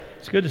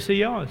It's good to see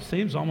y'all. It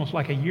seems almost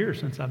like a year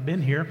since I've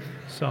been here,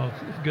 so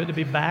it's good to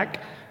be back.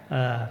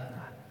 I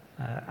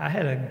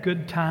had a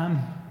good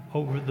time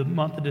over the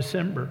month of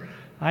December.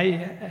 I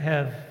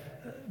have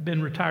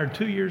been retired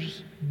 2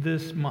 years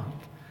this month,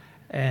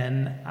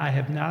 and I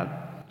have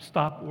not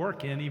stopped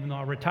working even though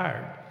I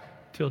retired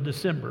till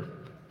December.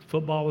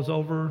 Football was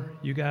over.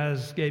 You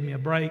guys gave me a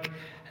break,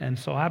 and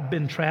so I've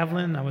been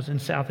traveling. I was in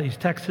Southeast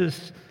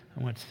Texas.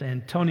 I went to San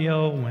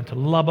Antonio, went to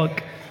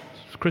Lubbock.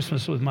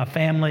 Christmas with my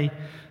family.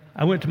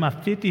 I went to my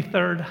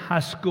 53rd high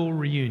school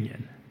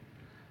reunion.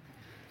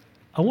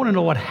 I want to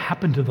know what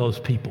happened to those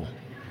people.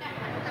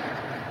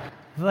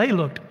 They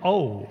looked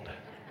old.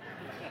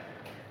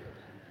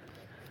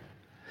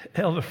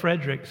 Elva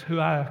Fredericks,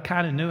 who I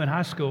kind of knew in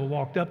high school,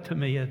 walked up to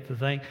me at the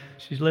thing.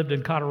 She's lived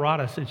in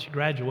Colorado since she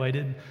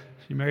graduated.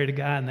 She married a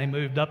guy and they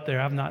moved up there.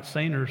 I've not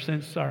seen her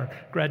since our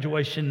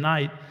graduation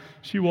night.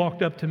 She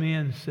walked up to me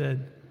and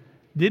said,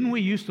 "Didn't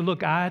we used to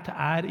look eye to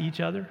eye at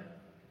each other?"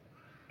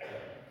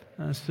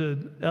 I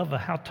said, "Elva,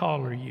 how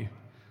tall are you?"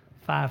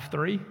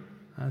 5'3".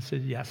 I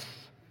said, "Yes."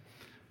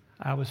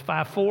 I was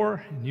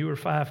 5'4", and you were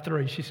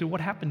 5'3". She said,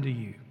 "What happened to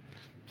you?"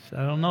 I said,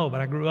 "I don't know,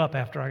 but I grew up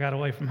after I got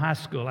away from high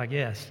school, I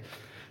guess."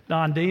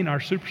 Don Dean, our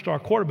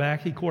superstar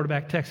quarterback, he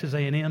quarterbacked Texas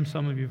A&M.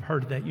 Some of you have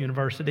heard of that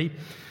university.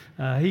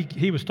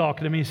 He was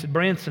talking to me. He said,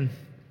 "Branson,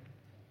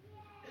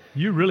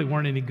 you really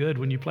weren't any good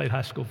when you played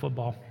high school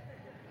football."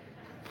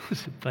 I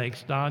said,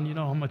 "Thanks, Don. You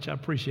know how much I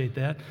appreciate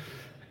that."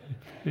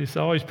 He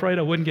said, "I always prayed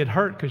I wouldn't get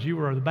hurt because you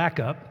were the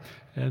backup."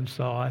 And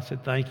so I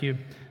said, "Thank you."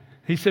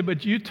 He said,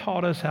 "But you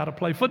taught us how to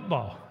play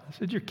football." I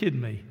said, "You're kidding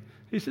me."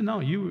 He said, "No,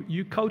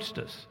 you coached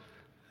us."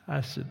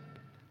 I said,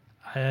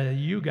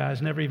 "You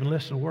guys never even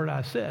listened to a word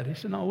I said." He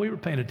said, "No, we were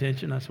paying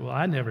attention." I said, "Well,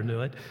 I never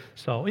knew it."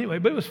 So anyway,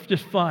 but it was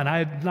just fun. I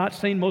had not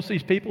seen most of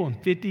these people in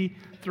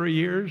 53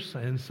 years.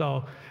 And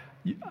so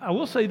I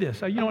will say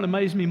this. You know what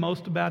amazed me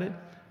most about it?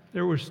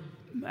 There was,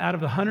 out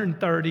of the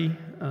 130,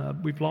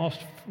 we've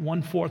lost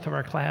 1/4 of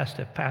our class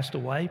have passed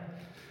away.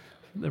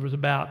 There was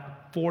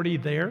about 40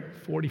 there,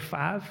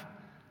 45.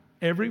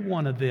 Every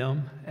one of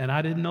them, and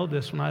I didn't know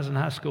this when I was in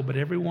high school, but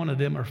every one of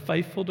them are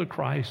faithful to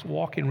Christ,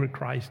 walking with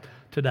Christ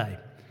today.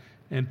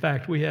 In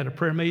fact, we had a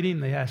prayer meeting.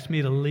 They asked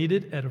me to lead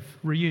it at a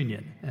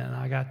reunion, and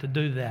I got to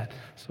do that.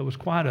 So it was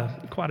quite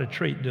a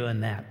treat doing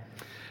that.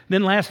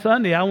 Then last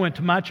Sunday, I went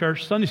to my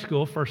church Sunday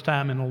school, first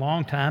time in a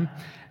long time,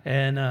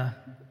 and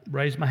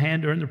raised my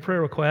hand during the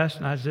prayer request,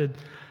 and I said,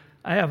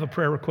 "I have a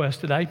prayer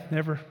request today.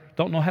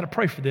 Don't know how to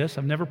pray for this.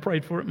 I've never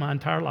prayed for it my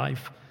entire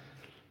life.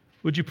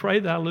 Would you pray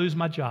that I lose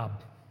my job?"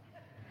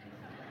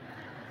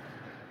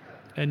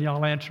 And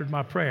y'all answered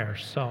my prayer.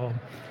 So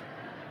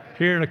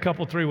here in a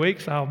couple, 3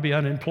 weeks, I'll be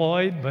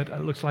unemployed, but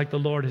it looks like the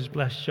Lord has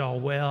blessed y'all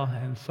well,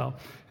 and so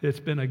it's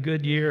been a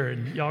good year,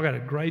 and y'all got a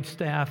great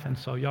staff, and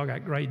so y'all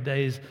got great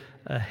days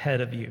ahead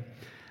of you.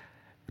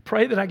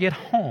 Pray that I get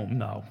home,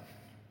 though,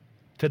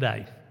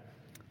 today.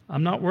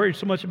 I'm not worried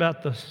so much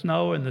about the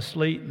snow and the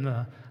sleet and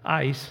the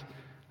ice.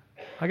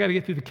 I got to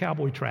get through the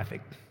cowboy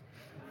traffic.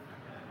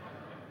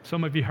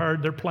 Some of you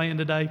heard they're playing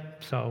today,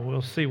 so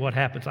we'll see what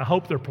happens. I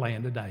hope they're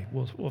playing today.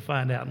 We'll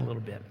find out in a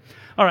little bit.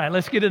 All right,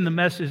 let's get in the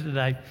message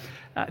today.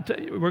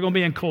 We're going to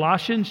be in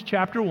Colossians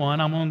chapter 1.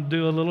 I'm going to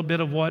do a little bit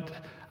of what,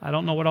 I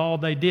don't know what all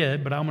they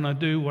did, but I'm going to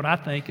do what I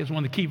think is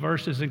one of the key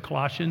verses in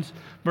Colossians,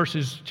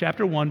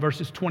 chapter 1,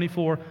 verses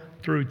 24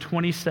 through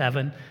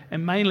 27,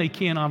 and mainly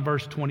keying on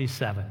verse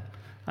 27.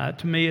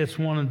 To me, it's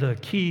one of the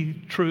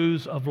key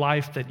truths of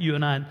life that you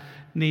and I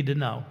need to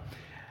know.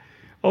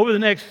 Over the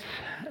next,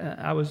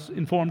 I was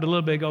informed a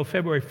little bit ago,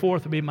 February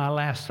 4th will be my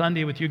last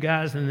Sunday with you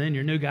guys, and then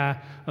your new guy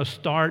will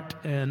start.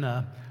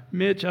 And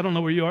Mitch, I don't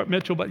know where you are,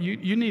 Mitchell, but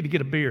you need to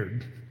get a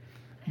beard,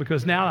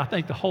 because now I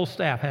think the whole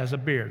staff has a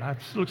beard. It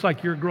looks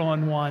like you're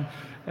growing one,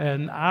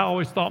 and I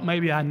always thought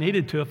maybe I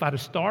needed to. If I'd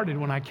have started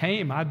when I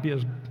came, I'd be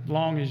as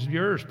long as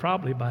yours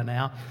probably by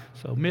now.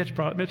 So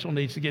Mitchell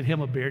needs to get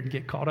him a beard and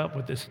get caught up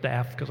with this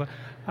staff, because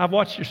I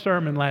watched your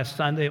sermon last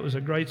Sunday. It was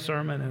a great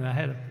sermon, and I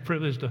had a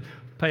privilege to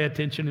pay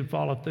attention and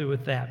follow through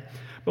with that.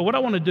 But what I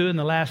want to do in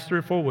the last 3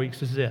 or 4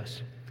 weeks is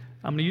this.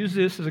 I'm going to use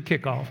this as a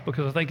kickoff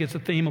because I think it's a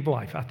theme of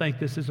life. I think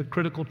this is a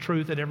critical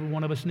truth that every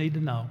one of us need to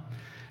know.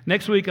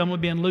 Next week, I'm going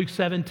to be in Luke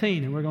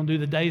 17, and we're going to do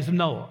the days of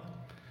Noah.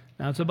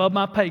 Now, it's above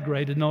my pay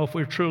grade to know if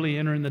we're truly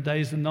entering the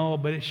days of Noah,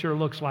 but it sure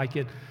looks like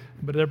it.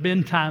 But there have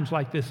been times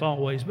like this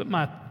always. But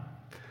my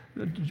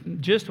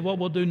gist of what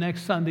we'll do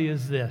next Sunday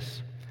is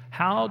this.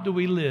 How do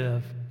we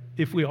live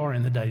if we are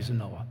in the days of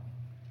Noah?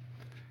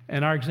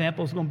 And our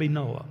example is going to be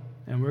Noah.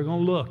 And we're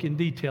going to look in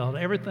detail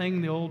at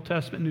everything the Old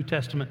Testament, New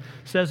Testament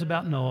says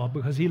about Noah,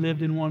 because he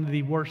lived in one of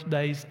the worst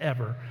days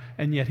ever,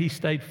 and yet he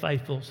stayed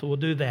faithful. So we'll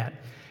do that.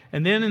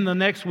 And then in the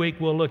next week,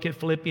 we'll look at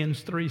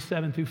Philippians 3,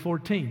 7 through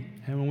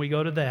 14. And when we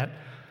go to that,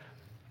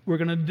 we're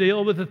going to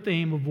deal with the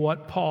theme of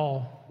what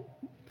Paul,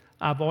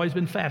 I've always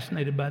been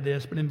fascinated by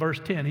this, but in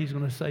verse 10, he's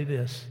going to say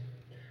this: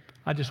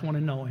 I just want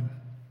to know him.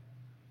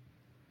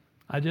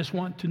 I just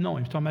want to know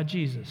him. He's talking about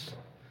Jesus.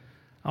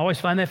 I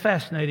always find that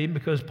fascinating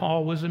because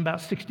Paul was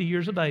about 60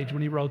 years of age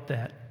when he wrote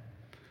that.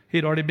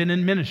 He'd already been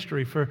in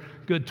ministry for a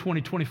good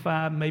 20,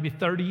 25, maybe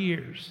 30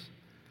 years.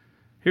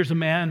 Here's a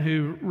man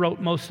who wrote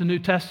most of the New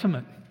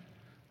Testament,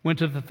 went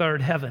to the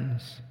third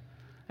heavens,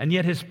 and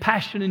yet his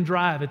passion and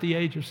drive at the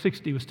age of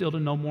 60 was still to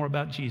know more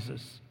about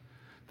Jesus,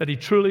 that he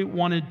truly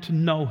wanted to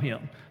know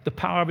him, the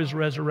power of his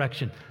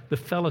resurrection, the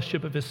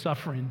fellowship of his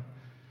suffering.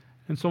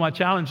 And so my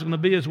challenge is going to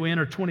be as we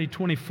enter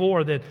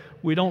 2024 that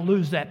we don't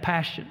lose that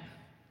passion.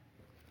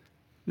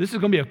 This is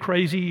going to be a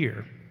crazy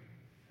year.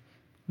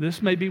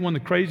 This may be one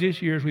of the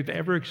craziest years we've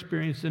ever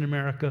experienced in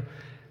America.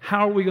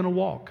 How are we going to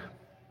walk?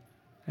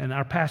 And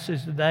our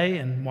passage today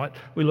and what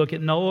we look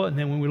at Noah, and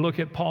then when we look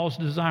at Paul's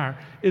desire,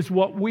 is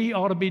what we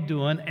ought to be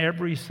doing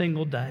every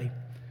single day.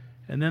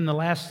 And then the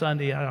last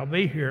Sunday I'll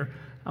be here,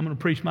 I'm going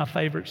to preach my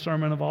favorite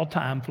sermon of all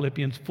time,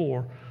 Philippians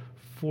 4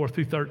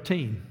 through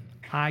 13.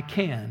 I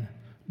can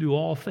do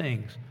all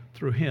things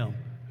through him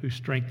who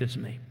strengthens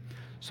me.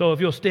 So if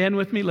you'll stand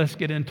with me, let's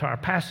get into our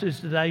passage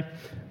today.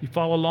 You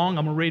follow along,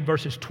 I'm going to read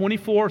verses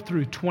 24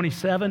 through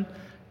 27,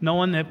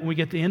 knowing that when we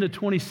get to the end of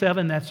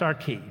 27, that's our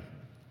key.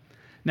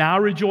 Now I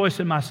rejoice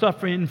in my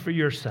suffering for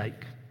your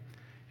sake.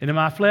 And in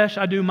my flesh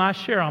I do my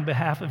share on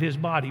behalf of his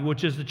body,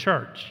 which is the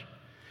church,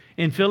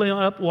 in filling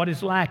up what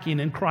is lacking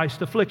in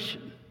Christ's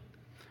affliction.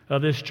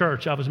 Of this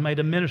church I was made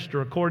a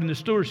minister according to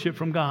stewardship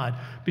from God,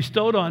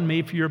 bestowed on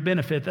me for your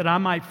benefit, that I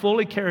might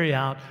fully carry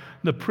out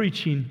the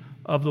preaching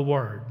of the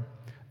word.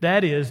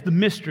 That is the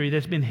mystery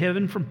that's been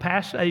hidden from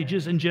past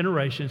ages and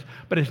generations,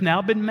 but has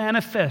now been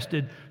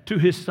manifested to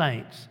his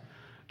saints,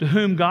 to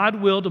whom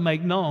God willed to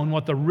make known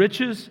what the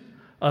riches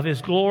of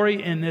his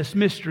glory in this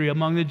mystery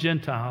among the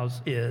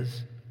Gentiles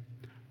is,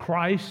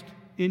 Christ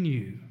in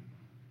you,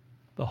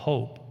 the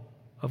hope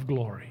of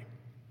glory.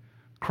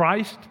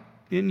 Christ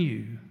in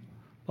you,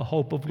 the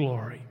hope of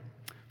glory.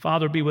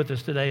 Father, be with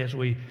us today as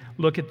we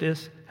look at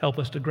this. Help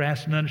us to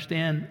grasp and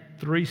understand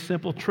three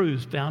simple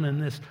truths found in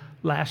this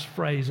last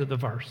phrase of the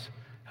verse.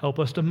 Help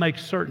us to make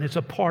certain it's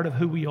a part of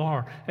who we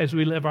are as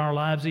we live our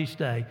lives each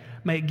day.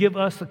 May it give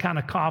us the kind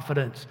of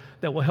confidence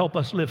that will help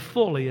us live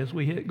fully as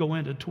we go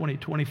into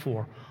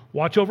 2024.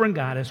 Watch over and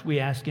guide us, we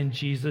ask in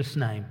Jesus'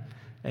 name.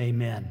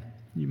 Amen.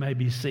 You may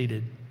be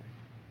seated.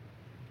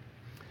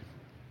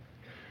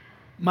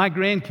 My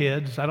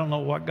grandkids, I don't know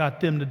what got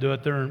them to do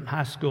it. They're in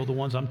high school, the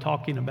ones I'm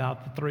talking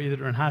about, the three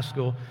that are in high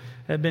school,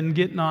 have been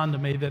getting on to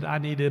me that I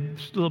need to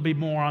still be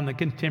more on the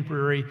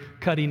contemporary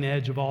cutting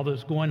edge of all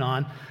that's going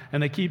on.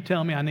 And they keep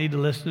telling me I need to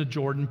listen to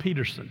Jordan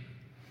Peterson.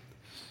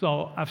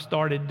 So I've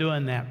started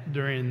doing that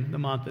during the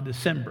month of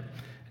December.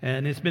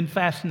 And it's been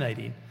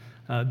fascinating.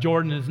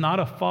 Jordan is not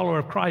a follower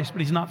of Christ,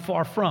 but he's not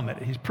far from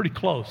it. He's pretty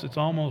close. It's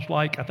almost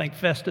like, I think,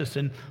 Festus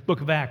in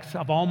Book of Acts.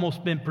 I've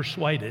almost been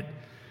persuaded.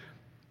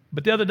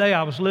 But the other day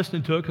I was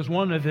listening to it because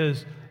one of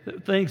his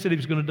things that he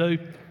was going to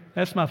do,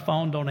 that's my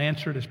phone, don't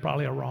answer it, it's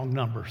probably a wrong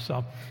number.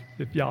 So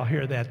if y'all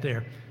hear that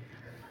there.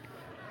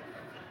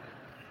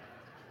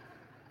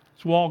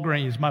 It's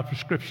Walgreens, my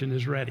prescription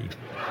is ready.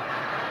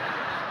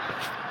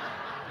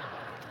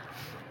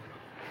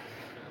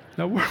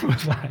 Now, where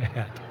was I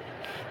at?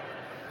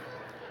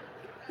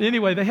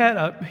 Anyway,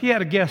 he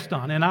had a guest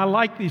on, and I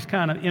like these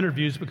kind of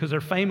interviews because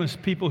they're famous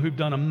people who've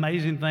done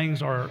amazing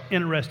things or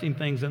interesting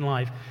things in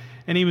life.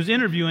 And he was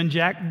interviewing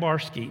Jack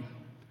Barsky,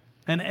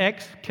 an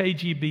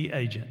ex-KGB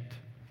agent.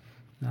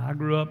 Now, I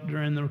grew up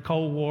during the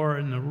Cold War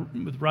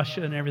and with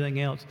Russia and everything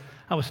else.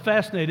 I was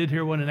fascinated to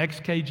hear what an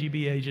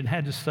ex-KGB agent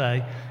had to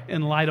say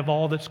in light of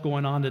all that's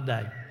going on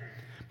today.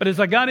 But as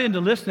I got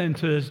into listening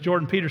to this,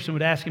 Jordan Peterson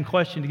would ask him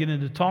questions to get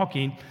into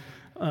talking.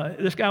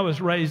 This guy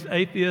was raised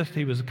atheist.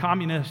 He was a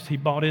communist. He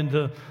bought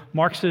into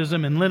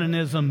Marxism and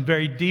Leninism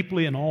very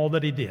deeply in all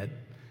that he did.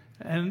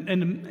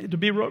 And to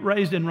be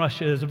raised in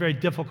Russia is a very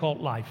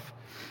difficult life.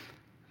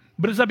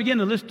 But as I began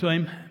to listen to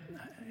him,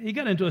 he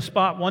got into a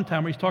spot one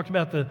time where he talked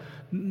about the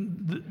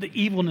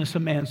evilness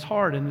of man's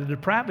heart and the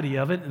depravity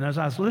of it. And as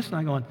I was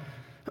listening, I'm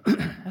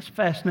going, that's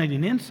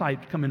fascinating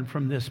insight coming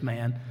from this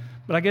man.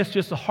 But I guess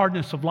just the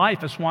hardness of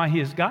life is why he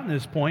has gotten to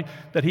this point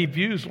that he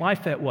views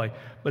life that way.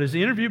 But as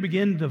the interview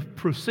began to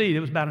proceed, it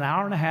was about an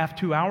hour and a half,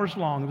 2 hours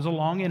long. It was a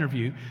long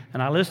interview.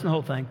 And I listened to the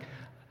whole thing.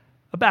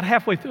 About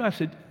halfway through, I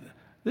said,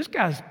 this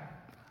guy's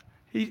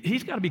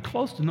he's got to be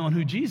close to knowing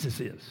who Jesus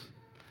is.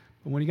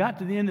 But when he got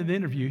to the end of the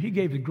interview, he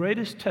gave the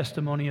greatest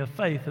testimony of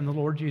faith in the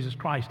Lord Jesus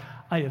Christ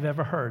I have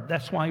ever heard.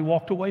 That's why he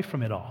walked away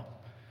from it all.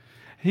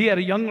 He had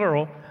a young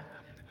girl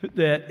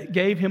that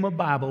gave him a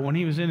Bible when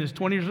he was in his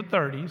 20s or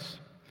 30s.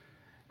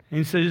 And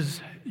he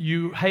says,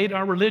 you hate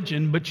our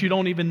religion, but you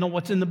don't even know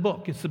what's in the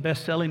book. It's the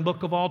best-selling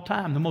book of all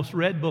time, the most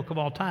read book of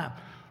all time.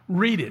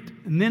 Read it,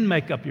 and then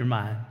make up your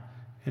mind.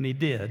 And he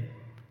did.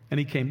 And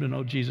he came to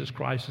know Jesus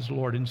Christ as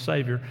Lord and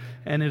Savior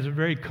and is a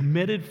very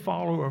committed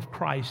follower of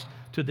Christ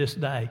to this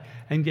day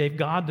and gave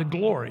God the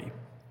glory.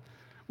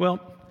 Well,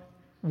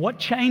 what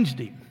changed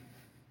him?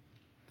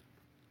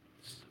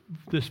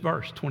 This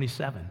verse,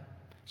 27.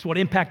 It's what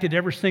impacted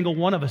every single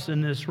one of us in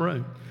this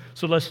room.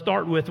 So let's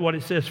start with what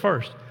it says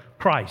first,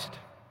 Christ.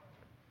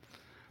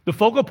 The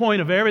focal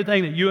point of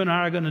everything that you and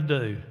I are going to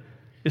do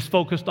is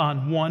focused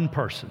on one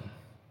person,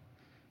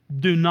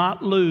 Do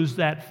not lose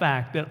that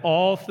fact that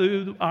all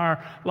through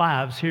our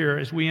lives here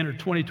as we enter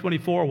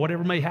 2024,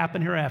 whatever may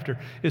happen hereafter,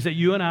 is that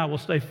you and I will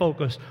stay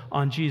focused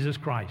on Jesus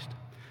Christ.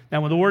 Now,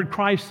 when the word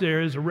Christ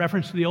there is a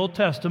reference to the Old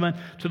Testament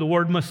to the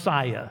word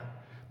Messiah,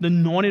 the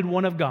anointed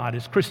one of God,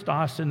 is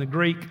Christos in the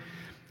Greek.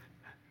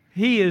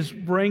 He is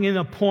bringing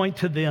a point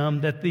to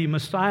them that the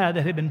Messiah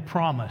that had been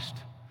promised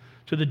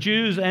to the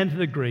Jews and to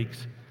the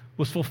Greeks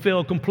was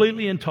fulfilled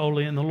completely and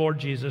totally in the Lord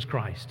Jesus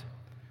Christ.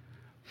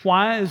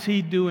 Why is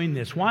he doing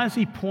this? Why is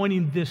he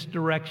pointing this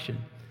direction?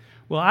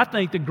 Well, I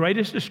think the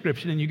greatest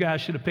description, and you guys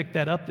should have picked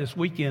that up this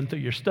weekend through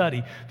your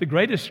study, the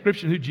greatest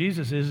description of who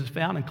Jesus is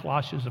found in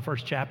Colossians, the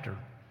first chapter.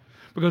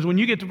 Because when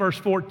you get to verse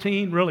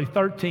 14, really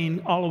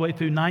 13, all the way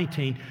through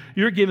 19,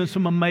 you're given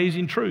some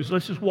amazing truths.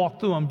 Let's just walk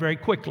through them very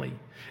quickly.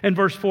 In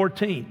verse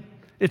 14,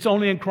 it's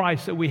only in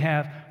Christ that we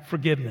have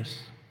forgiveness.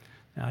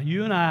 Now,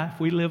 you and I, if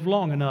we live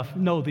long enough,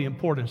 know the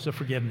importance of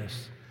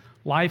forgiveness.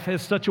 Life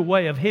has such a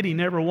way of hitting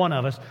every one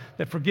of us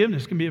that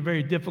forgiveness can be a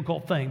very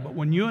difficult thing. But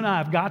when you and I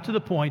have got to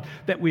the point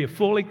that we have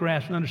fully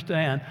grasped and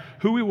understand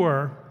who we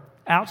were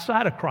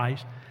outside of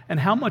Christ and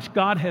how much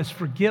God has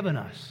forgiven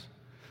us,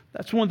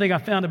 that's one thing I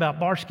found about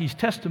Barsky's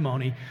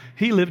testimony.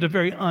 He lived a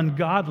very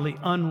ungodly,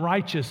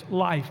 unrighteous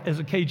life as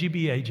a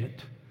KGB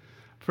agent.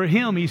 For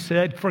him, he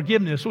said,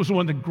 forgiveness was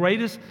one of the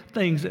greatest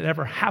things that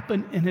ever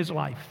happened in his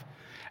life.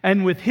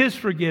 And with his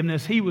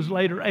forgiveness, he was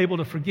later able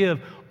to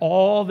forgive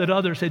all that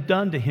others had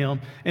done to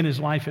him in his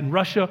life in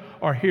Russia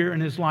or here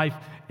in his life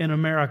in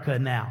America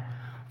now.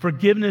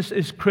 Forgiveness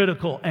is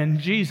critical, and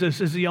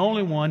Jesus is the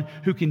only one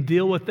who can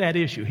deal with that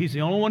issue. He's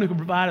the only one who can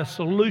provide a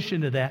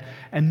solution to that,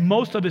 and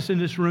most of us in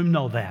this room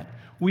know that.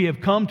 We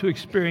have come to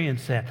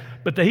experience that,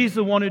 but he's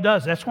the one who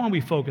does. That's why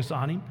we focus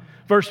on him.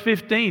 Verse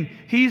 15,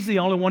 he's the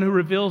only one who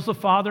reveals the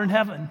Father in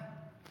heaven.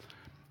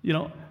 You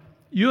know,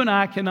 you and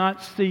I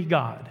cannot see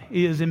God.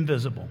 He is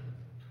invisible.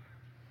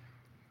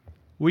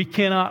 We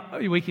can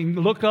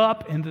look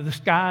up into the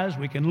skies,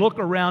 we can look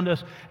around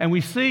us, and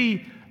we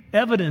see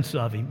evidence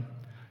of him,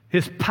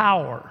 his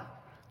power,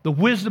 the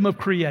wisdom of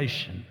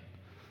creation,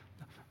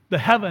 the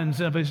heavens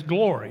of his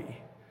glory,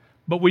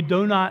 but we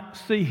do not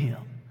see him.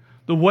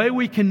 The way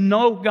we can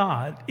know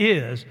God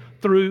is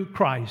through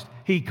Christ.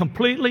 He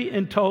completely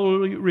and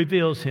totally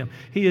reveals him.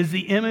 He is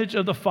the image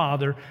of the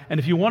Father, and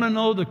if you want to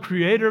know the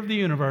creator of the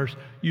universe,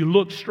 you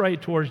look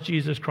straight towards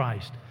Jesus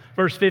Christ.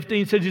 Verse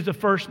 15 says he's the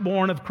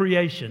firstborn of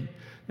creation.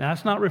 Now,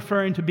 that's not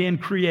referring to being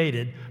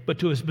created, but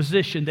to his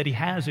position that he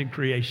has in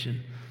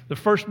creation. The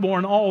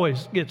firstborn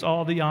always gets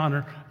all the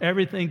honor.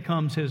 Everything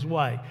comes his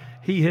way.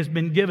 He has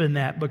been given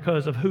that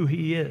because of who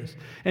he is.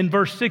 In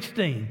verse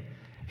 16,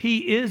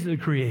 he is the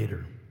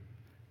creator.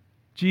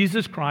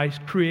 Jesus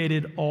Christ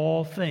created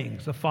all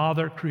things. The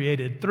Father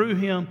created through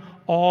him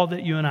all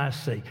that you and I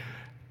see.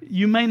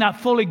 You may not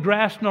fully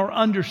grasp nor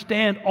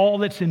understand all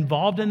that's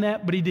involved in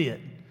that, but he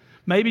did.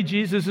 Maybe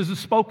Jesus is a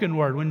spoken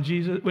word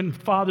when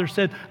Father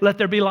said, "Let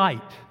there be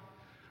light."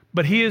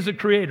 But he is a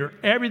creator.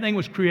 Everything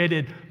was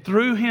created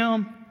through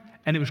him,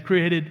 and it was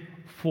created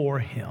for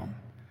him.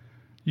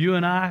 You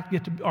and I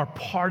are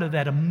part of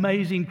that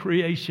amazing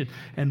creation.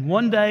 And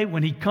one day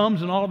when he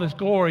comes in all of his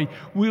glory,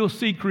 we'll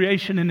see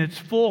creation in its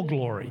full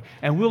glory.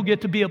 And we'll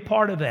get to be a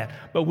part of that.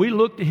 But we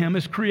look to him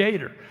as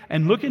creator.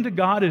 And looking to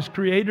God as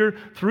creator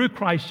through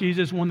Christ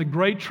Jesus, one of the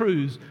great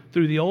truths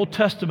through the Old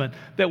Testament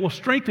that will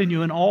strengthen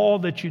you in all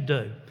that you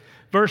do.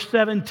 Verse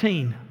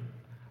 17,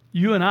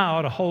 you and I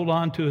ought to hold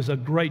on to as a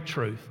great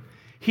truth.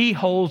 He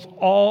holds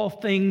all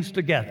things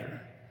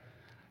together.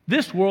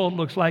 This world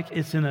looks like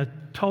it's in a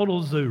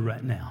total zoo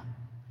right now.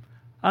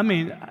 I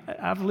mean,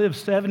 I've lived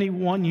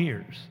 71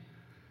 years.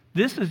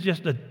 This is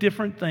just a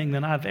different thing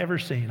than I've ever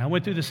seen. I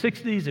went through the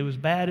 60s. It was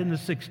bad in the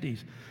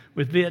 60s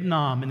with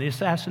Vietnam and the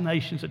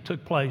assassinations that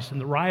took place and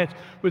the riots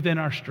within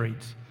our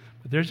streets.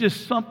 But there's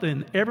just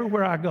something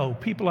everywhere I go,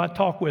 people I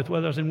talk with,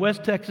 whether I was in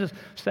West Texas,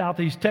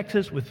 Southeast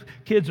Texas, with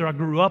kids that I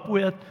grew up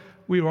with,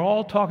 we were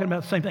all talking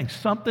about the same thing.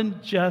 Something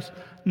just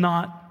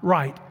not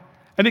right.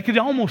 And it could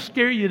almost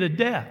scare you to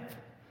death.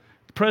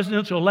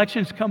 Presidential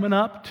elections coming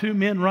up, 2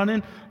 men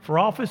running for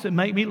office that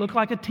make me look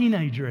like a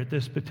teenager at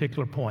this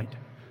particular point.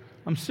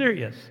 I'm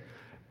serious.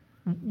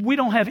 We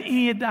don't have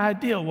any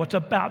idea what's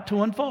about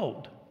to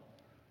unfold.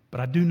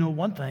 But I do know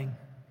one thing.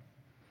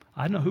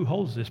 I know who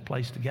holds this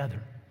place together.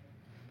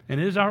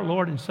 And it is our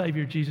Lord and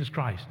Savior, Jesus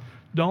Christ.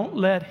 Don't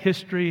let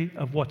history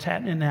of what's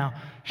happening now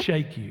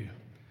shake you.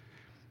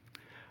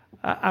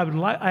 I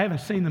haven't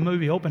seen the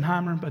movie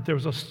Oppenheimer, but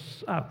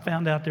I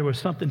found out there was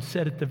something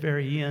said at the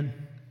very end.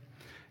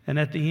 And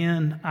at the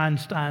end,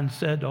 Einstein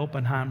said to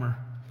Oppenheimer,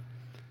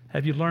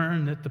 "Have you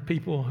learned that the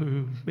people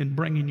who've been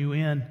bringing you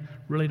in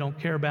really don't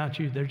care about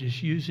you? They're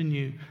just using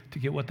you to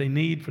get what they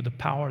need for the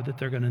power that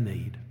they're going to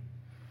need."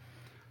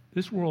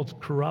 This world's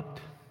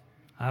corrupt.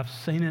 I've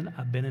seen it.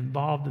 I've been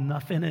involved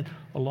enough in it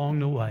along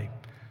the way.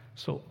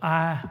 So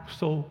I'm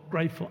so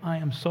grateful. I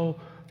am so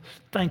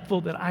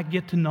thankful that I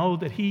get to know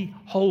that he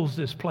holds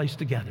this place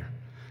together.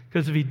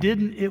 Because if he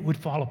didn't, it would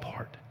fall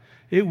apart.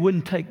 It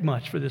wouldn't take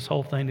much for this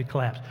whole thing to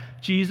collapse.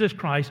 Jesus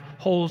Christ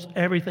holds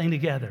everything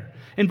together.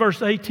 In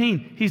verse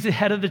 18, he's the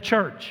head of the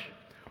church.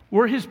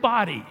 We're his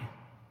body.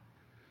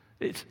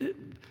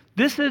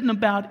 This isn't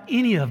about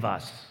any of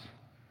us.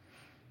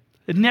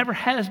 It never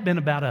has been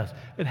about us.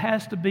 It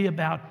has to be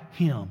about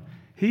him.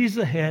 He's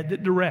the head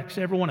that directs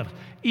every one of us.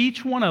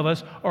 Each one of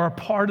us are a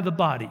part of the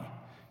body.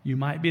 You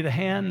might be the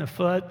hand, the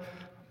foot.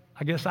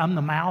 I guess I'm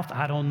the mouth.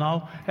 I don't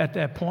know at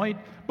that point.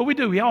 But we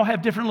do. We all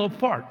have different little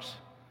parts.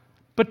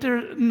 But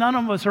none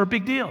of us are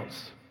big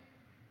deals.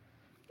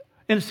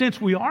 In a sense,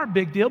 we are a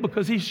big deal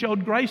because he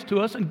showed grace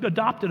to us and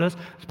adopted us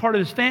as part of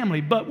his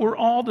family. But we're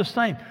all the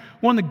same.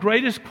 One of the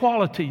greatest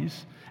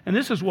qualities, and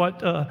this is what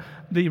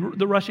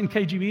the Russian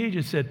KGB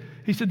agent said.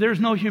 He said, there's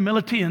no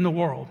humility in the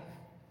world.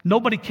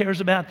 Nobody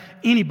cares about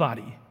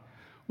anybody.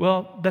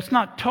 Well, that's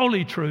not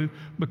totally true,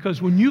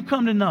 because when you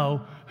come to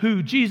know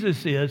who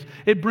Jesus is,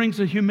 it brings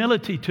a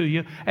humility to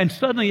you, and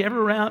suddenly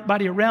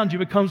everybody around you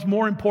becomes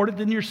more important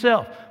than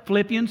yourself.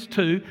 Philippians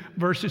 2,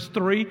 verses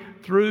 3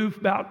 through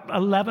about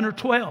 11 or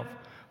 12.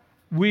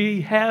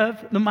 We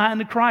have the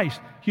mind of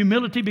Christ.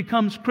 Humility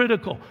becomes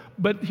critical.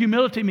 But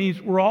humility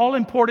means we're all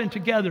important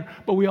together,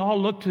 but we all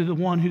look to the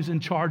one who's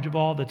in charge of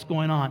all that's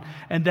going on,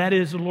 and that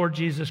is the Lord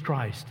Jesus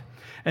Christ.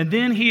 And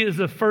then he is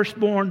the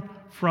firstborn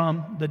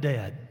from the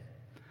dead.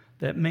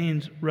 That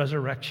means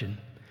resurrection.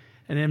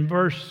 And in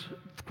 1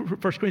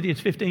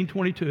 Corinthians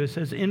 15:22, it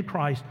says, in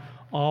Christ,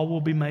 all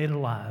will be made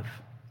alive.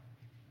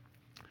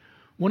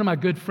 One of my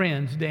good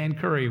friends, Dan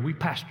Curry, we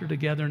pastored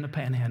together in the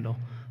Panhandle.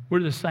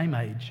 We're the same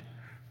age.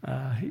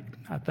 I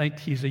think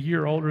he's a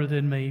year older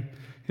than me.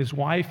 His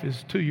wife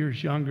is 2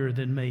 years younger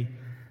than me.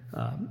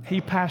 He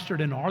pastored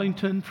in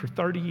Arlington for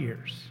 30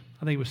 years.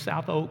 I think it was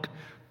South Oak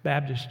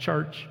Baptist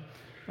Church.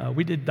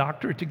 We did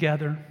doctorate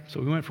together. So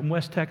we went from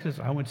West Texas.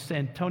 I went to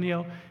San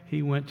Antonio.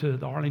 He went to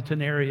the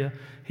Arlington area.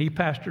 He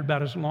pastored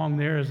about as long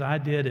there as I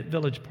did at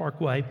Village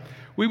Parkway.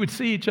 We would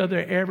see each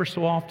other ever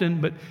so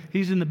often, but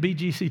he's in the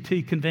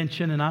BGCT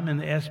convention and I'm in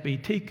the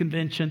SBT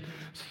convention,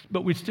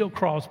 but we still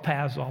cross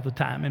paths all the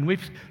time. And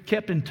we've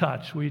kept in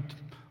touch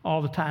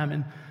all the time.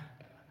 And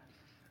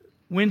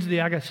Wednesday,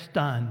 I got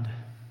stunned.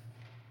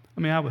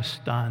 I was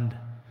stunned.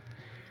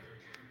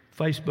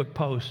 Facebook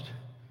post.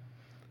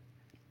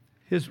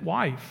 His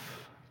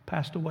wife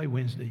passed away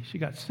Wednesday. She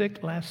got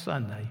sick last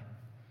Sunday.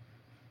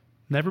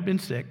 Never been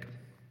sick.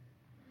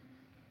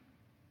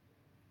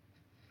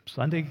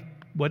 Sunday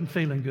wasn't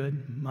feeling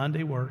good.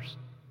 Monday worse.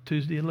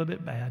 Tuesday a little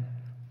bit bad.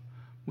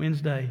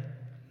 Wednesday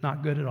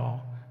not good at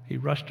all. He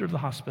rushed her to the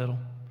hospital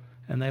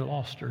and they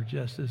lost her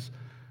just as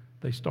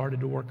they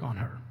started to work on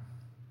her.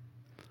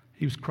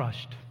 He was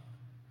crushed.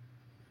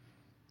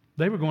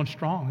 They were going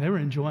strong. They were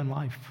enjoying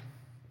life.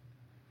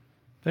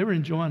 They were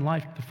enjoying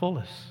life to the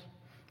fullest.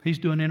 He's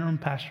doing interim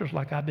pastors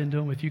like I've been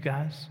doing with you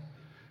guys.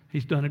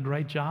 He's done a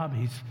great job.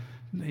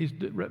 He's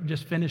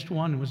just finished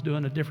one and was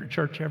doing a different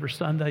church every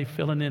Sunday,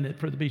 filling in it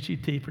for the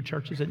BCT for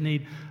churches that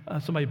need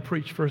somebody to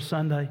preach for a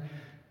Sunday.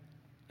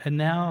 And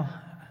now,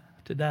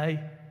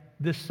 today,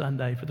 this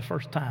Sunday, for the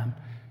first time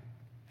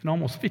in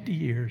almost 50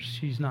 years,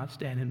 she's not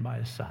standing by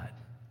his side.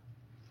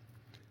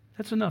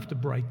 That's enough to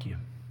break you.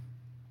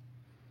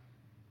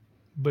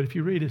 But if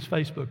you read his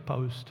Facebook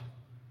post,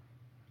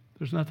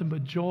 there's nothing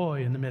but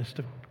joy in the midst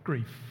of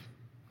grief,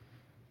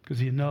 because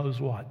he knows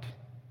what?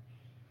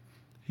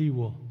 He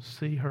will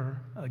see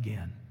her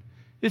again.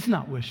 It's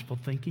not wishful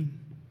thinking.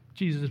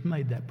 Jesus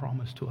made that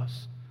promise to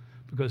us.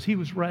 Because he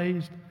was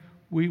raised,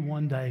 we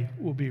one day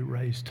will be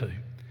raised too.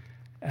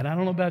 And I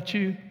don't know about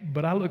you,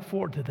 but I look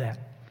forward to that.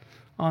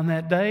 On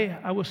that day,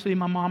 I will see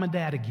my mom and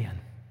dad again.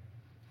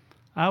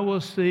 I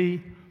will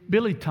see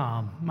Billy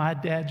Tom, my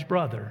dad's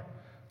brother.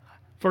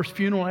 First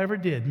funeral I ever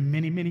did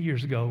many, many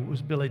years ago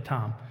was Billy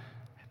Tom.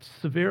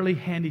 Severely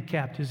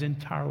handicapped his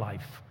entire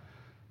life.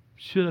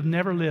 Should have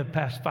never lived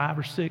past 5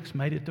 or 6,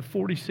 made it to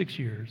 46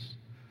 years.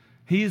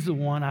 He's the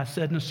one I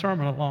said in a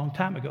sermon a long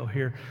time ago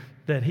here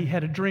that he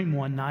had a dream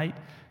one night,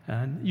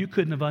 and you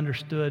couldn't have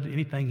understood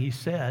anything he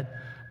said,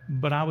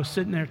 but I was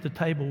sitting there at the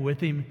table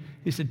with him.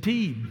 He said,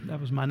 Teeb, that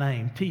was my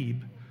name,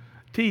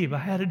 Teeb, I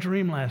had a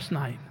dream last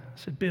night. I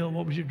said, Bill,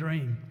 what was your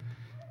dream?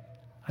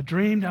 I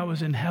dreamed I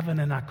was in heaven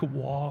and I could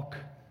walk.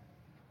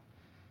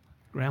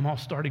 Grandma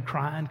started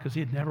crying because he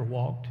had never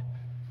walked.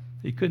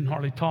 He couldn't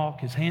hardly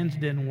talk. His hands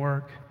didn't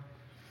work.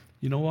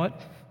 You know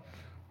what?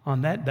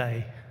 On that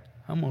day,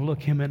 I'm going to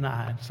look him in the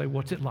eye and say,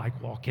 what's it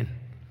like walking?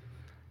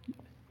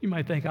 You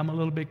might think I'm a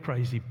little bit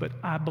crazy, but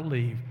I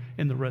believe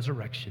in the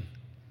resurrection.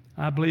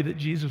 I believe that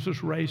Jesus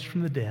was raised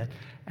from the dead.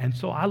 And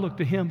so I look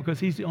to him because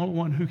he's the only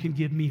one who can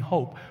give me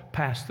hope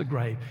past the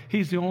grave.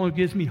 He's the only one who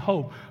gives me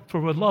hope for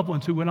the loved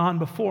ones who went on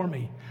before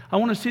me. I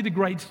want to see the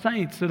great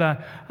saints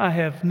that I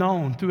have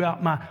known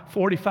throughout my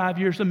 45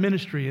 years of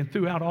ministry and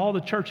throughout all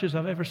the churches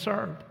I've ever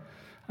served.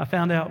 I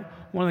found out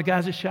one of the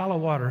guys at Shallow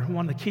Water,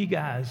 one of the key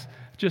guys,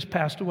 just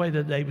passed away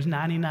that day. He was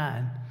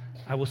 99.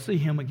 I will see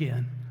him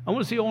again. I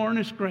want to see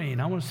Ernest Green.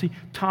 I want to see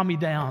Tommy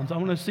Downs. I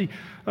want to see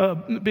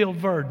Bill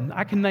Verdon.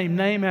 I can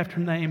name after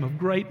name of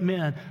great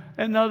men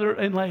and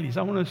ladies.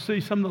 I want to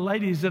see some of the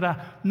ladies that I've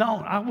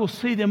known. I will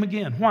see them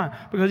again. Why?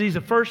 Because he's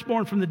the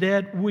firstborn from the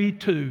dead. We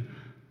too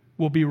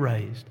will be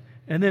raised.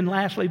 And then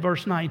lastly,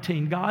 verse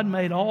 19, God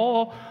made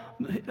all,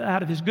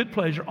 out of his good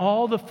pleasure,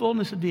 all the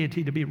fullness of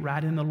deity to be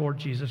right in the Lord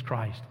Jesus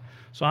Christ.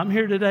 So I'm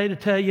here today to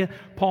tell you,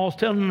 Paul's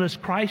telling us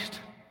Christ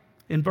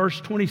in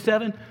verse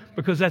 27,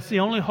 because that's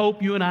the only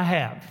hope you and I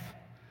have.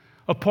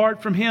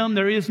 Apart from him,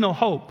 there is no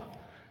hope.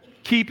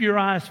 Keep your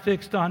eyes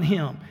fixed on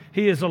him.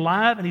 He is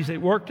alive and he's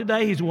at work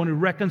today. He's the one who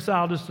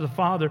reconciled us to the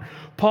Father.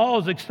 Paul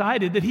is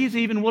excited that he's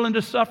even willing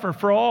to suffer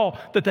for all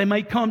that they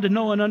may come to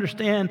know and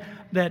understand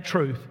that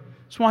truth.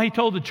 That's why he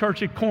told the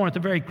church at Corinth, a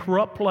very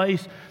corrupt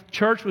place, the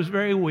church was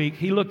very weak.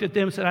 He looked at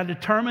them and said, I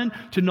determined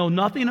to know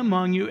nothing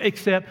among you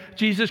except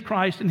Jesus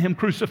Christ and him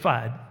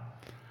crucified.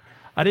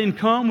 I didn't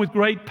come with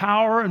great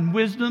power and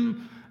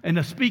wisdom and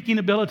the speaking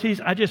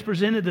abilities. I just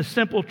presented the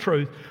simple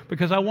truth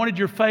because I wanted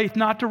your faith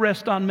not to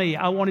rest on me.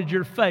 I wanted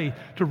your faith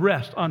to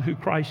rest on who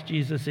Christ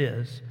Jesus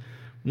is.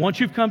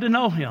 Once you've come to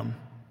know him,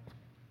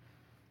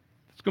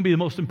 it's going to be the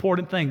most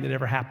important thing that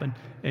ever happened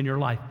in your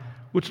life,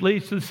 which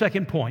leads to the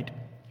second point.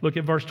 Look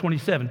at verse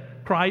 27.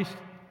 Christ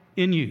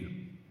in you.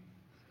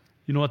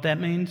 You know what that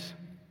means?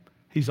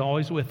 He's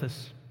always with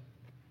us.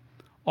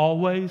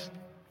 Always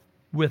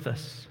with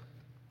us.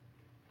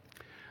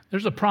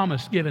 There's a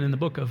promise given in the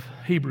book of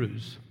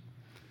Hebrews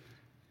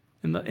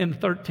in the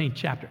 13th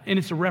chapter, and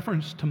it's a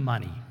reference to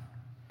money.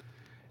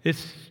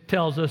 It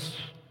tells us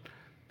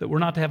that we're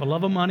not to have a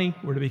love of money,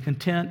 we're to be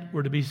content,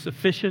 we're to be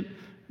sufficient,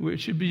 we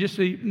should be just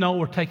know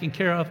we're taken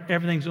care of,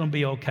 everything's going to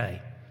be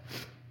okay.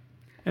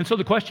 And so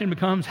the question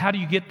becomes, how do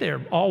you get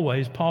there?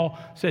 Always, Paul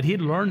said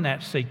he'd learned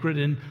that secret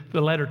in the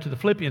letter to the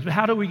Philippians, but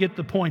how do we get to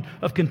the point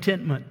of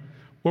contentment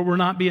where we're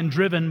not being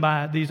driven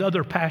by these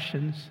other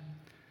passions?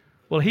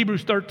 Well,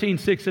 Hebrews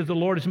 13:6 says, the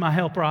Lord is my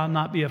helper, I'll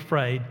not be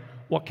afraid.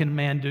 What can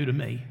man do to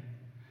me?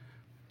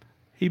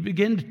 He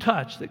began to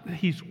touch that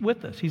he's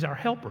with us. He's our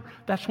helper.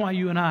 That's why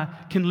you and I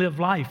can live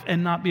life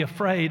and not be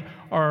afraid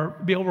or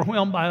be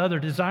overwhelmed by other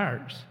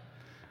desires.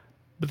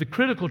 But the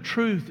critical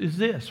truth is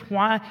this.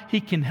 Why he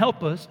can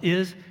help us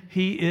is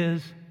he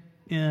is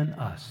in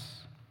us.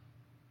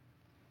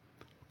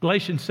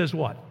 Galatians says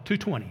what?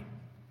 2:20.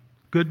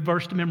 Good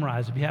verse to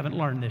memorize if you haven't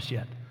learned this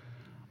yet.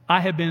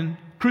 I have been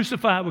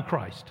crucified with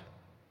Christ.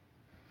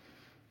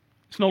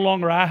 It's no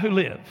longer I who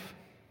live,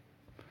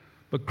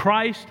 but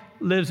Christ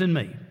lives in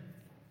me.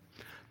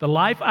 The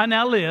life I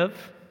now live,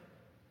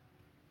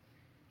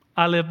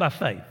 I live by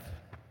faith.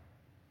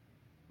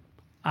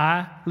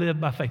 I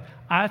live by faith.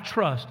 I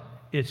trust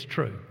it's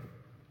true.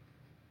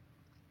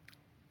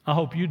 I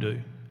hope you do.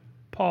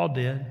 Paul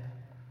did.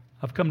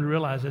 I've come to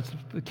realize that's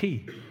the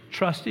key.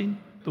 Trusting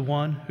the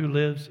one who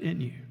lives in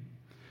you.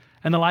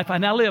 And the life I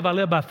now live, I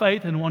live by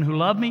faith in the one who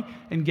loved me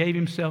and gave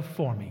himself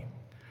for me.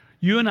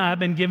 You and I have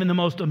been given the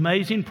most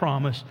amazing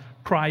promise,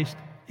 Christ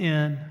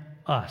in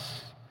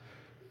us.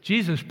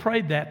 Jesus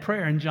prayed that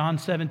prayer in John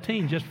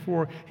 17 just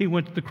before he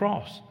went to the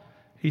cross.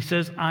 He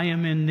says, I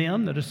am in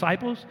them, the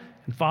disciples,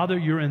 and Father,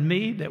 you're in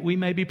me, that we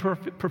may be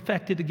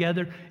perfected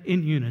together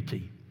in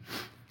unity.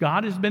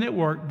 God has been at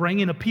work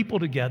bringing a people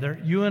together.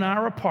 You and I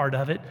are a part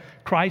of it.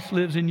 Christ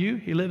lives in you.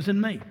 He lives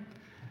in me.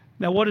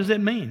 Now, what does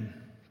that mean?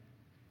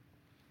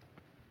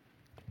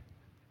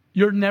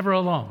 You're never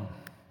alone.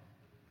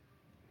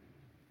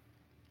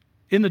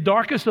 In the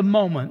darkest of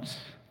moments,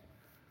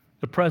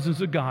 the presence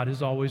of God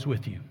is always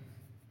with you.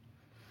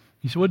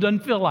 You say, well, it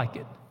doesn't feel like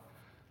it.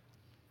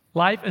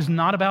 Life is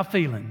not about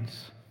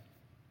feelings.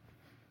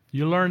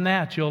 You learn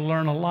that, you'll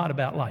learn a lot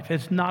about life.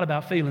 It's not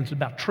about feelings, it's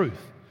about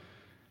truth.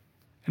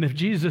 And if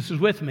Jesus is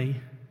with me,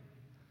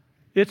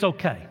 it's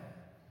okay.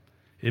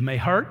 It may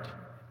hurt,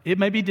 it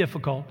may be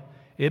difficult,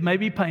 it may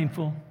be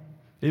painful,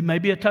 it may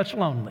be a touch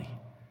lonely,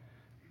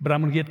 but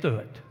I'm going to get through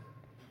it.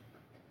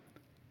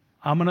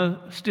 I'm going to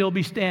still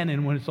be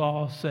standing when it's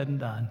all said and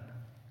done.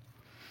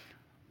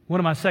 One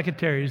of my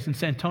secretaries in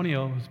San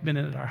Antonio has been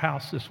at our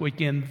house this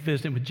weekend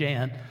visiting with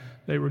Jan.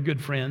 They were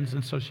good friends,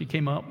 and so she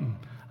came up, and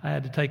I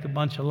had to take a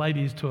bunch of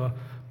ladies to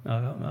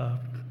a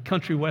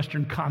country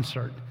western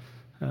concert.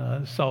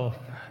 So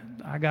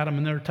I got them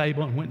in their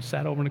table and went and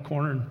sat over in the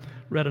corner and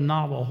read a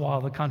novel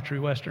while the country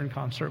western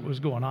concert was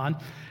going on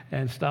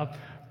and stuff.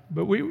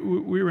 But we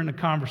were in a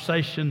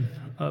conversation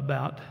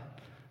about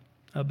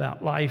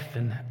life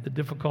and the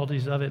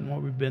difficulties of it and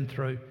what we've been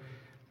through.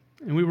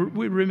 And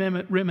we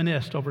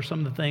reminisced over some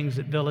of the things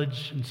at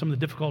Village and some of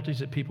the difficulties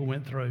that people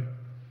went through.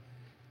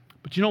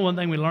 But you know one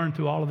thing we learned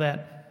through all of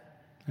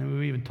that, and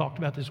we even talked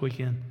about this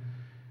weekend,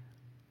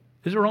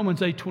 is that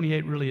Romans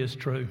 8:28 really is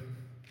true.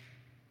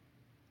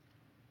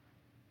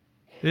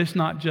 It's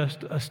not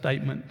just a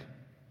statement.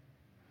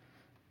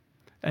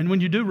 And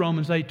when you do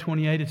Romans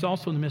 8:28, it's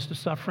also in the midst of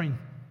suffering.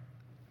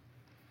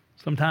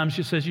 Sometimes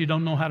she says you just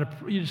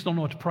don't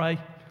know what to pray,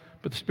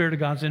 but the Spirit of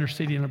God's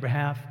interceding on our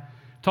behalf.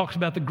 Talks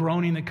about the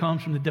groaning that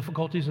comes from the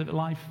difficulties of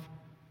life.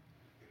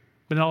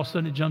 But all of a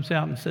sudden it jumps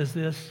out and says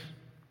this,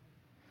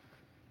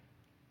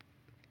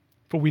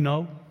 For we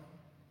know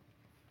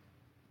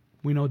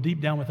deep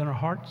down within our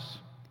hearts,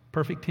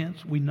 perfect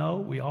tense, we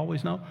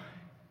always know,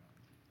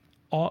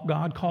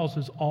 God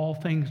causes all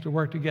things to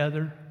work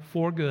together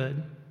for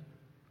good.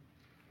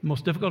 The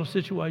most difficult of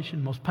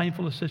situations, most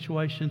painful of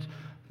situations,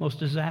 most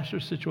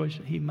disastrous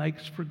situation, He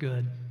makes for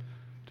good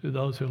to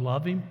those who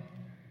love Him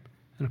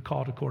and are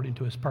called according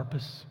to His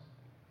purpose.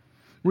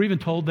 We're even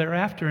told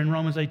thereafter in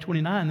Romans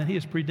 8:29 that He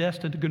is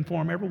predestined to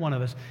conform every one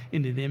of us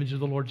into the image of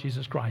the Lord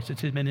Jesus Christ.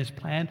 It's been His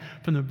plan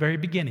from the very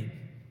beginning.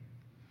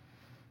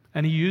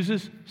 And He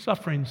uses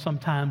suffering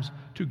sometimes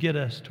to get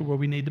us to where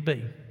we need to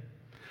be.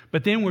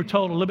 But then we're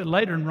told a little bit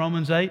later in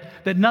Romans 8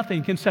 that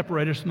nothing can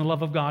separate us from the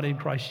love of God in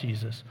Christ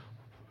Jesus.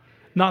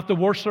 Not the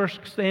worst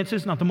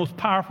circumstances, not the most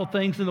powerful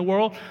things in the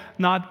world,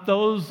 not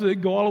those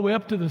that go all the way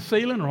up to the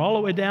ceiling or all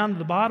the way down to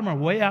the bottom or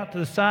way out to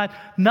the side.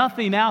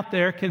 Nothing out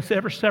there can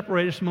ever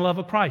separate us from the love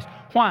of Christ.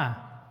 Why?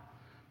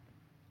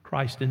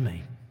 Christ in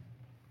me.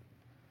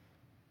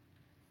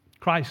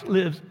 Christ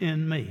lives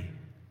in me.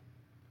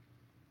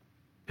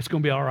 It's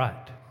going to be all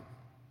right.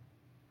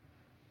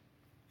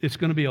 It's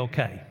going to be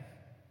okay.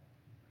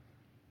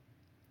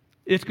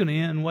 It's going to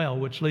end well,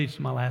 which leads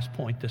to my last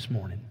point this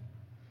morning.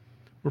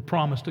 We're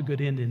promised a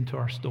good ending to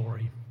our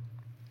story.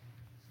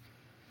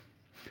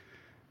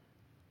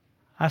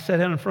 I sat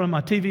down in front of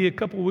my TV a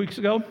couple of weeks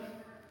ago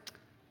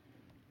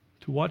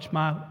to watch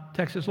my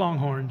Texas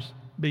Longhorns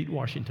beat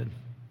Washington.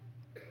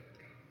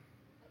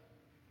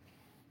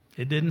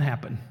 It didn't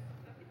happen.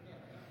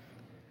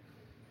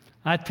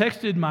 I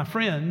texted my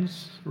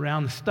friends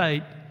around the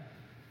state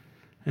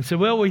and said,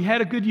 well, we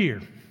had a good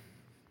year.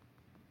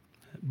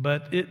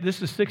 But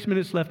this is 6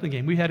 minutes left in the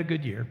game. We had a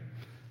good year,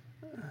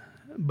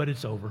 but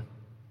it's over.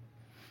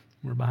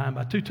 We're behind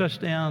by 2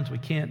 touchdowns. We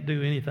can't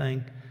do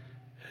anything.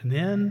 And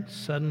then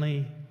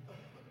suddenly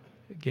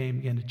the game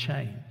began to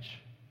change.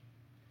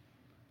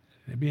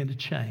 It began to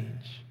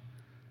change.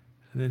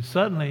 And then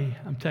suddenly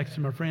I'm texting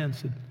my friend and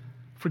said,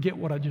 forget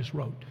what I just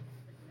wrote.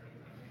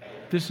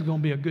 This is going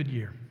to be a good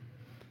year.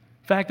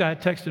 In fact, I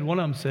texted one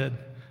of them and said,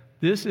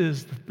 this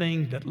is the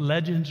thing that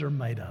legends are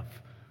made of.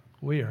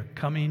 We are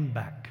coming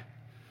back.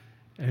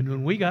 And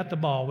when we got the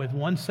ball with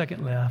 1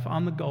 second left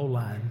on the goal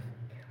line,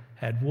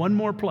 had one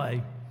more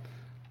play,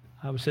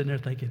 I was sitting there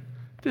thinking,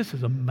 this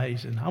is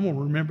amazing. I'm going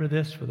to remember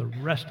this for the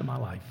rest of my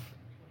life.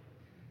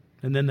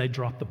 And then they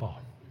dropped the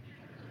ball.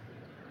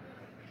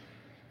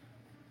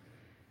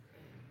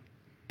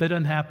 That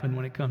doesn't happen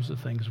when it comes to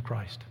things of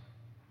Christ.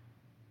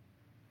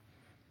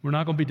 We're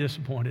not going to be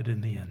disappointed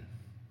in the end.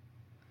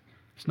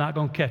 It's not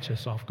going to catch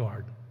us off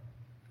guard.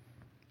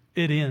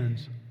 It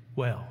ends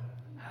well.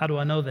 How do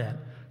I know that?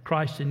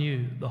 Christ in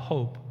you, the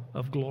hope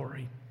of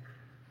glory.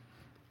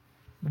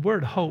 The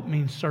word hope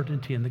means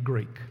certainty in the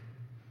Greek.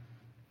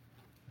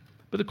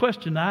 But the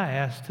question I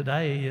ask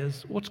today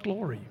is, what's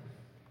glory?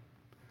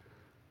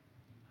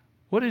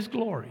 What is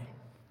glory?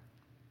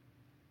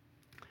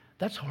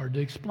 That's hard to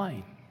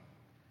explain.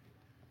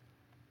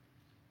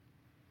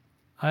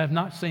 I have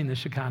not seen the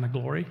Shekinah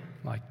glory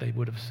like they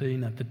would have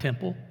seen at the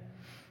temple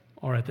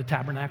or at the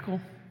tabernacle.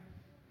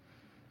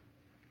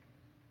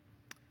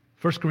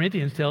 1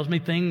 Corinthians tells me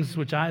things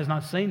which eye has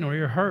not seen nor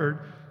ear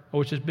heard, or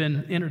which has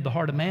been entered the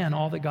heart of man,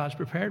 all that God's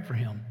prepared for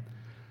him.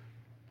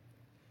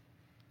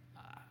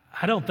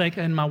 I don't think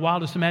in my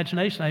wildest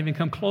imagination I even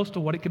come close to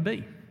what it could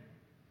be.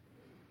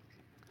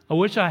 I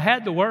wish I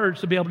had the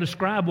words to be able to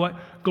describe what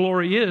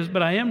glory is,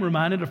 but I am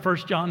reminded of 1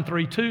 John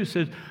 3:2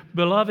 says,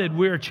 beloved,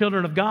 we are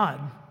children of God.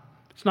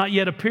 It's not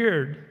yet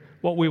appeared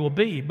what we will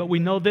be, but we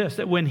know this,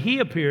 that when He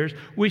appears,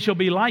 we shall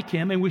be like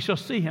Him and we shall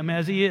see Him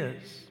as He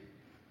is.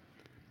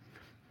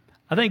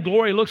 I think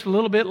glory looks a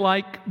little bit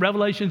like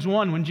Revelations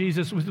 1 when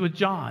Jesus was with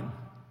John.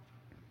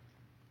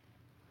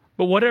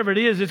 But whatever it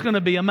is, it's going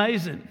to be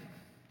amazing.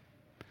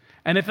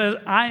 And if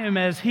I am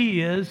as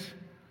He is,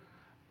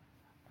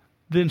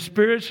 then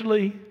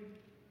spiritually,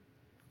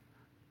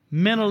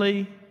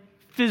 mentally,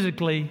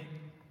 physically,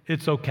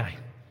 it's okay.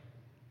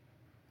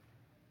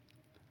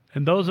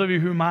 And those of you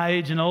who are my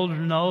age and older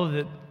know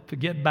that to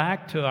get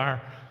back to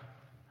our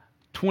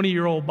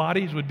 20-year-old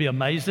bodies would be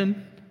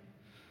amazing,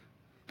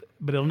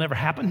 but it'll never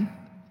happen.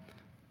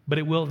 But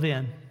it will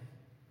then.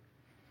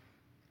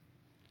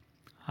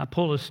 I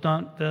pulled a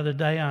stunt the other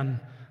day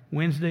on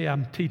Wednesday.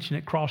 I'm teaching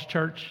at Cross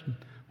Church.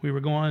 We were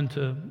going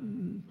to,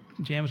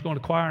 Jan was going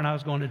to choir and I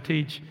was going to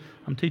teach.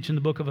 I'm teaching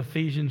the book of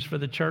Ephesians for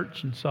the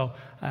church. And so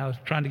I was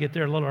trying to get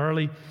there a little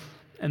early.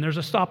 And there's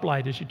a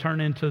stoplight as you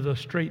turn into the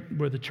street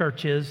where the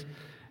church is.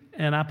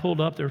 And I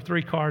pulled up. There were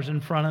 3 cars in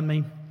front of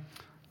me.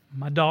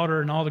 My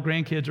daughter and all the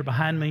grandkids are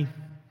behind me.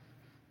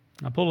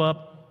 I pull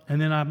up. And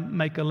then I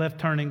make a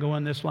left turn and go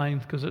in this lane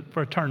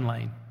for a turn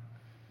lane.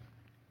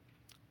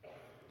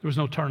 There was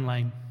no turn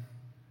lane,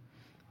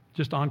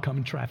 just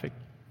oncoming traffic.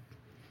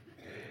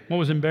 What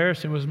was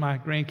embarrassing was my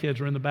grandkids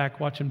were in the back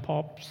watching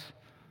Pops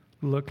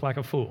look like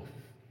a fool.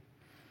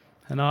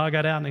 And I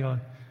got out and they go,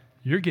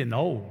 you're getting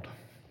old.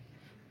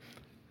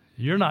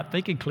 You're not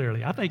thinking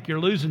clearly. I think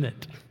you're losing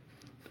it.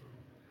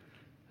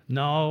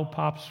 No,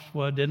 Pops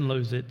didn't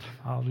lose it.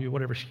 I'll do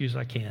whatever excuse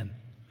I can.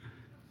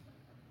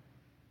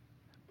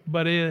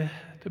 But to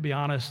be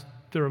honest,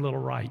 they're a little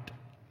right.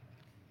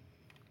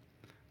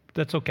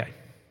 That's okay.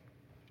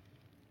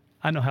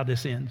 I know how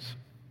this ends.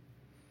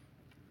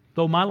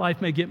 Though my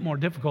life may get more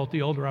difficult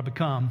the older I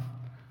become,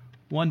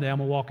 one day I'm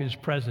going to walk in His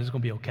presence. It's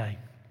going to be okay.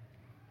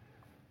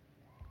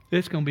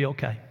 It's going to be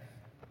okay.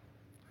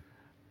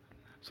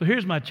 So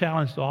here's my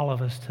challenge to all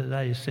of us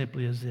today, as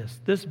simply as this.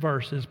 This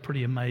verse is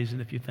pretty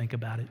amazing if you think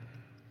about it.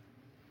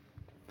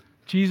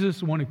 Jesus,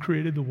 the one who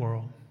created the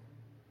world,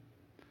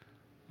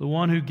 the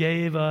one who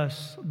gave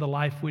us the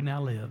life we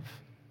now live,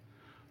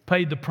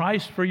 paid the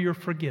price for your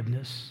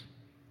forgiveness,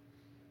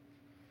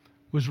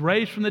 was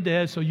raised from the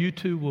dead so you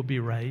too will be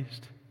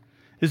raised,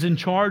 is in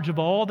charge of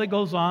all that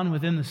goes on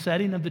within the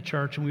setting of the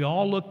church, and we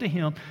all look to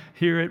Him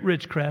here at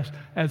Ridgecrest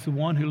as the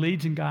one who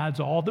leads and guides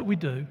all that we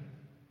do,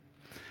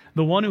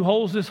 the one who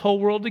holds this whole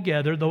world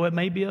together, though it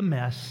may be a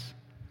mess,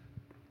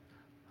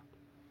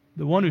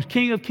 the one who's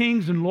King of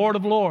kings and Lord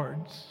of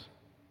lords,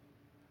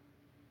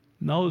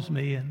 knows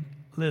me and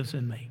lives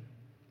in me.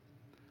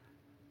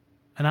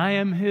 And I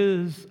am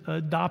His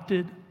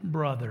adopted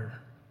brother.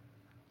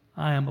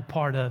 I am a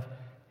part of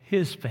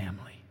His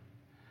family.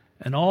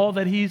 And all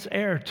that He's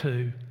heir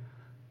to,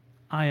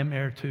 I am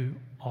heir to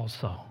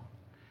also.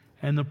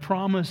 And the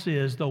promise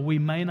is, though we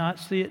may not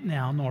see it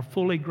now, nor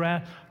fully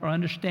grasp or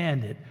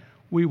understand it,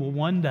 we will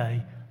one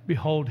day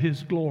behold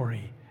His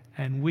glory,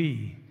 and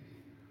we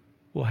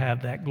will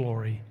have that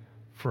glory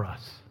for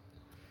us.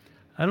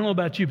 I don't know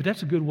about you, but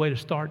that's a good way to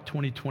start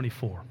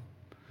 2024.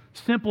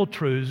 Simple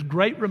truths,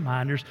 great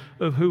reminders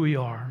of who we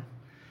are.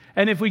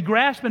 And if we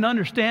grasp and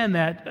understand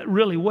that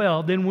really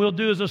well, then we'll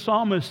do as the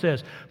psalmist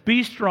says,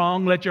 be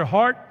strong, let your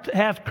heart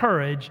have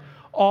courage,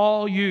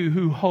 all you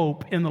who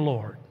hope in the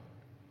Lord.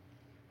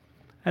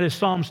 That is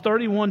Psalms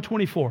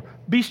 31:24.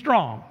 Be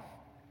strong,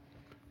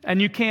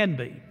 and you can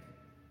be.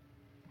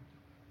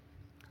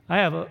 I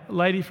have a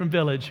lady from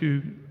Village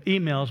who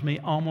emails me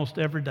almost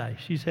every day.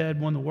 She's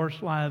had one of the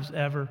worst lives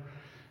ever,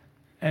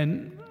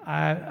 and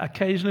I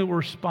occasionally will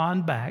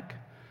respond back.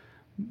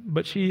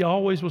 But she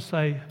always will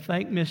say,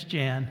 thank Miss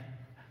Jan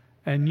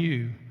and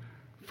you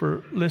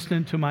for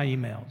listening to my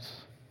emails.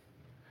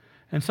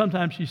 And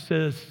sometimes she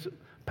says,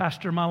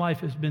 Pastor, my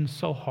life has been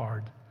so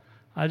hard.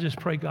 I just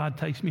pray God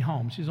takes me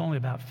home. She's only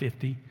about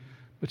 50,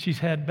 but she's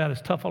had about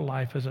as tough a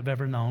life as I've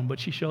ever known. But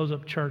she shows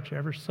up church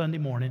every Sunday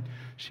morning.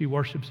 She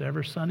worships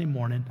every Sunday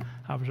morning.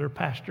 I was her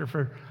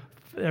pastor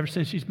ever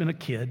since she's been a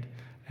kid,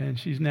 and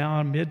she's now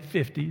in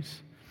mid-50s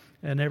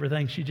and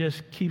everything. She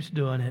just keeps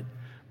doing it.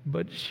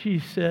 But she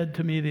said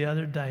to me the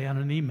other day on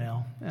an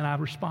email, and I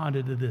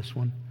responded to this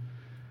one,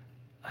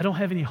 I don't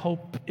have any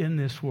hope in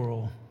this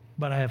world,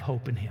 but I have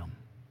hope in Him.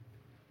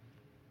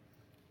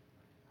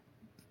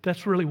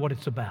 That's really what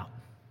it's about.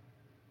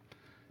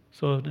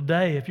 So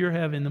today, if you're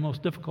having the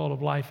most difficult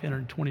of life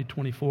entering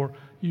 2024,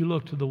 you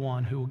look to the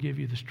one who will give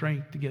you the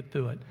strength to get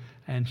through it.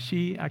 And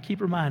I keep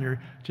reminding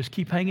her, just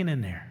keep hanging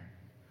in there.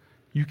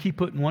 You keep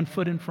putting one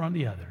foot in front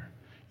of the other.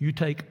 You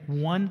take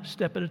one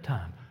step at a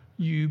time.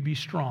 You be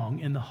strong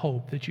in the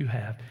hope that you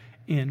have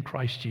in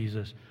Christ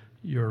Jesus,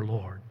 your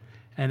Lord.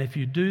 And if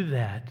you do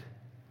that,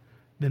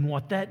 then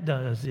what that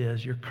does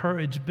is your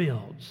courage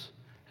builds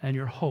and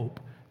your hope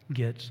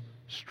gets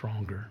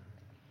stronger.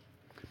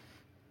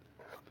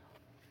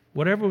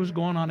 Whatever was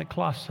going on at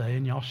Colossae,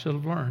 and y'all should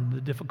have learned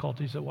the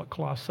difficulties of what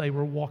Colossae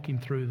were walking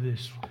through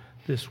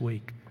this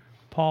week.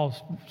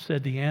 Paul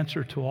said the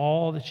answer to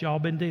all that y'all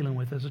been dealing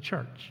with as a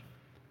church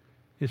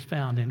is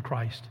found in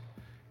Christ.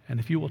 And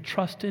if you will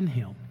trust in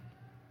Him,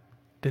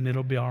 then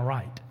it'll be all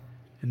right.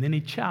 And then he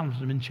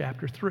challenged them in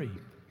chapter 3.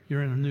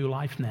 You're in a new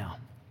life now.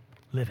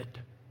 Live it.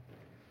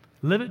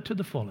 Live it to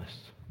the fullest.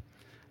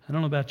 I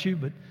don't know about you,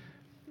 but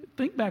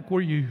think back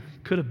where you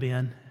could have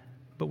been,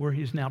 but where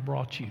He's now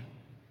brought you.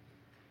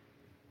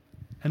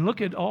 And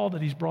look at all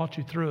that He's brought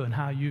you through and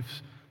how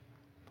you've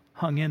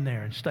hung in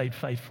there and stayed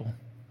faithful.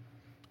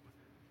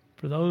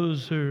 For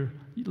those who are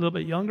a little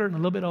bit younger and a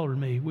little bit older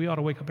than me, we ought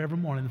to wake up every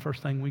morning. The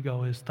first thing we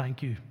go is,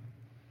 thank you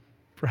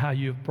for how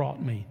you've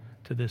brought me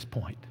to this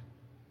point.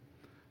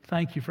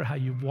 Thank you for how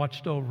you've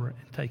watched over it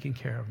and taken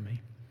care of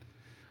me.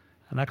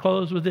 And I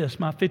close with this.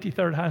 My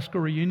 53rd high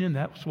school reunion,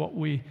 that's what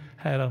we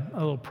had a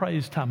little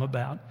praise time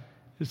about,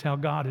 is how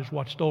God has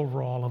watched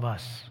over all of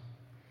us.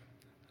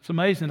 It's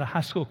amazing that a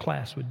high school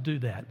class would do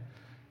that,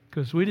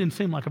 because we didn't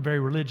seem like a very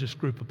religious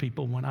group of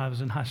people when I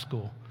was in high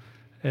school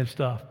and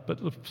stuff. But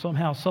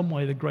somehow, some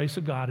way, the grace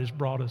of God has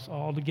brought us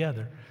all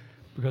together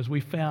because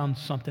we found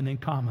something in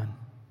common.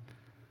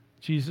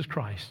 Jesus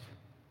Christ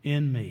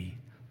in me,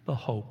 the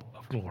hope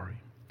of glory.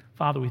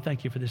 Father, we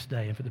thank you for this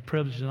day and for the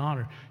privilege and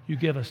honor you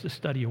give us to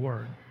study your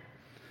word.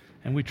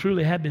 And we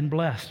truly have been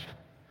blessed.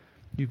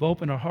 You've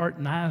opened our heart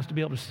and eyes to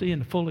be able to see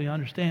and to fully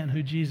understand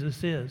who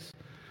Jesus is.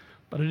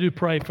 But I do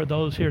pray for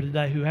those here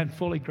today who haven't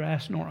fully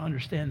grasped nor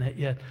understand that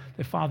yet,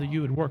 that, Father,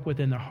 you would work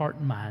within their heart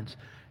and minds,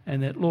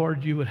 and that,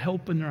 Lord, you would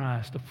open their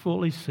eyes to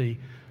fully see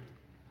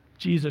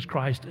Jesus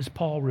Christ as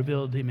Paul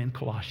revealed him in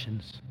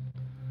Colossians.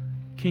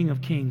 King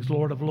of kings,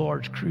 Lord of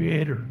lords,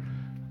 creator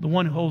the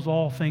one who holds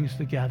all things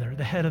together,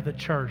 the head of the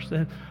church,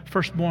 the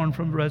firstborn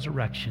from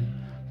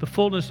resurrection, the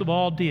fullness of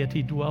all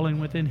deity dwelling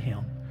within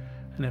him.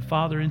 And that,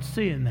 Father, in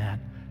seeing that,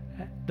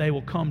 they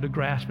will come to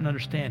grasp and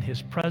understand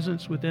his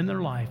presence within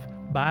their life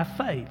by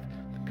faith.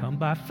 Come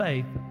by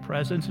faith, the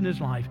presence in his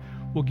life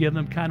will give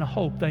them kind of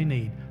hope they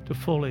need to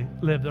fully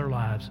live their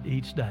lives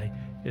each day.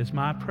 Is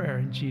my prayer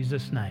in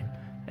Jesus' name.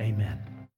 Amen.